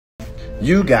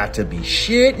You got to be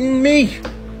shitting me.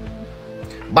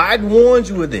 Biden warned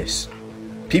you of this.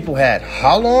 People had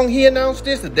how long he announced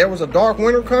this, that there was a dark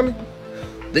winter coming?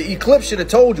 The eclipse should have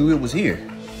told you it was here.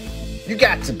 You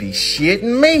got to be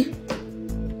shitting me.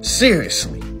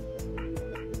 Seriously.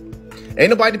 Ain't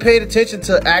nobody paid attention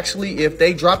to actually if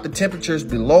they drop the temperatures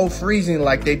below freezing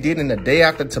like they did in The Day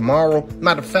After Tomorrow.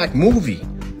 Matter of fact, movie.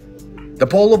 The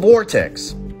polar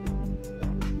vortex.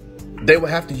 They will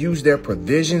have to use their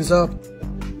provisions up,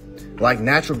 like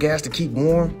natural gas to keep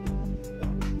warm.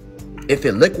 If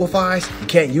it liquefies, you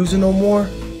can't use it no more.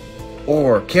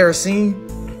 Or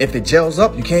kerosene, if it gels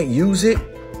up, you can't use it.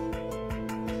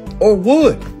 Or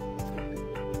wood.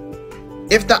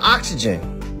 If the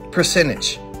oxygen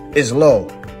percentage is low,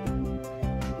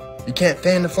 you can't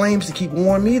fan the flames to keep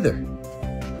warm either.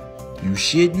 You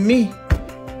shitting me.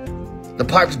 The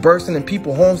pipes bursting in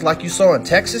people's homes like you saw in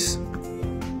Texas.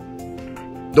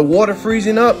 The water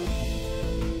freezing up.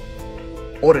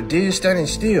 Or the deer standing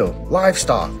still.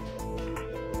 Livestock.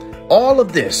 All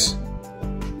of this.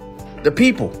 The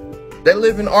people that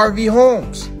live in RV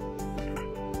homes.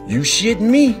 You shitting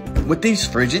me with these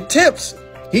frigid tips.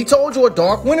 He told you a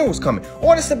dark winter was coming.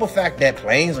 Or the simple fact that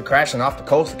planes are crashing off the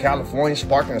coast of California,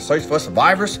 sparking a search for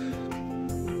survivors.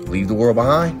 Leave the world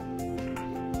behind.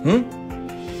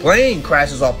 Plane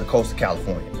crashes off the coast of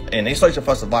California and they searching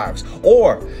for survivors.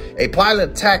 Or a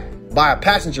pilot attacked by a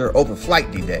passenger over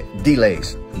flight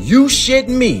delays. You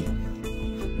shitting me.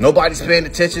 Nobody's paying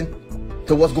attention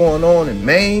to what's going on in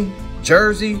Maine,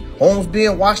 Jersey, homes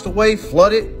being washed away,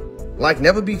 flooded like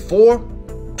never before.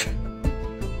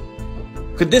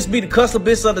 Could this be the cusp of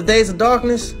the days of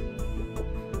darkness?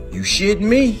 You shitting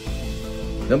me.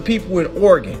 Them people in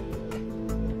Oregon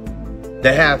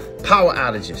that have power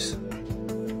outages.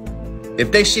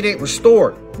 If they shit ain't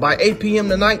restored by 8 p.m.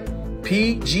 tonight,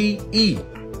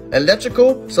 PGE,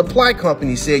 Electrical Supply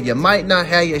Company, said you might not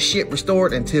have your shit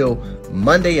restored until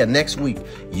Monday of next week.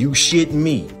 You shitting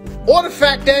me. Or the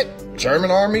fact that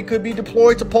German army could be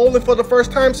deployed to Poland for the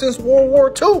first time since World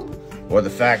War II. Or the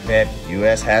fact that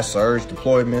U.S. has surged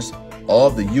deployments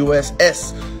of the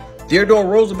USS Theodore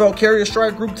Roosevelt Carrier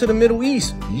Strike Group to the Middle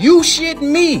East. You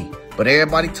shitting me. But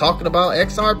everybody talking about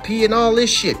XRP and all this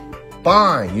shit.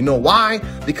 Fine. You know why?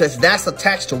 Because that's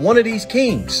attached to one of these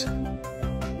kings.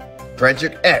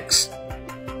 Frederick X.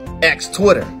 X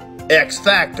Twitter. X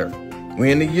Factor.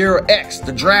 We're in the year of X,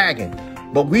 the dragon.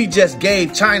 But we just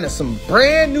gave China some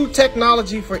brand new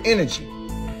technology for energy.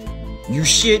 You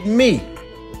shitting me.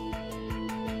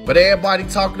 But everybody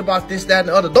talking about this, that, and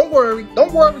the other. Don't worry.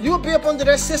 Don't worry. You'll be up under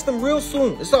that system real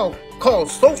soon. It's all called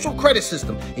social credit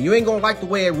system. And you ain't going to like the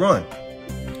way it run.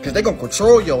 Because they're going to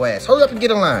control your ass. Hurry up and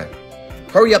get in line.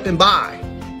 Hurry up and buy.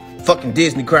 Fucking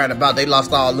Disney crying about they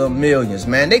lost all them millions,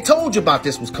 man. They told you about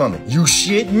this was coming. You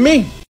shitting me.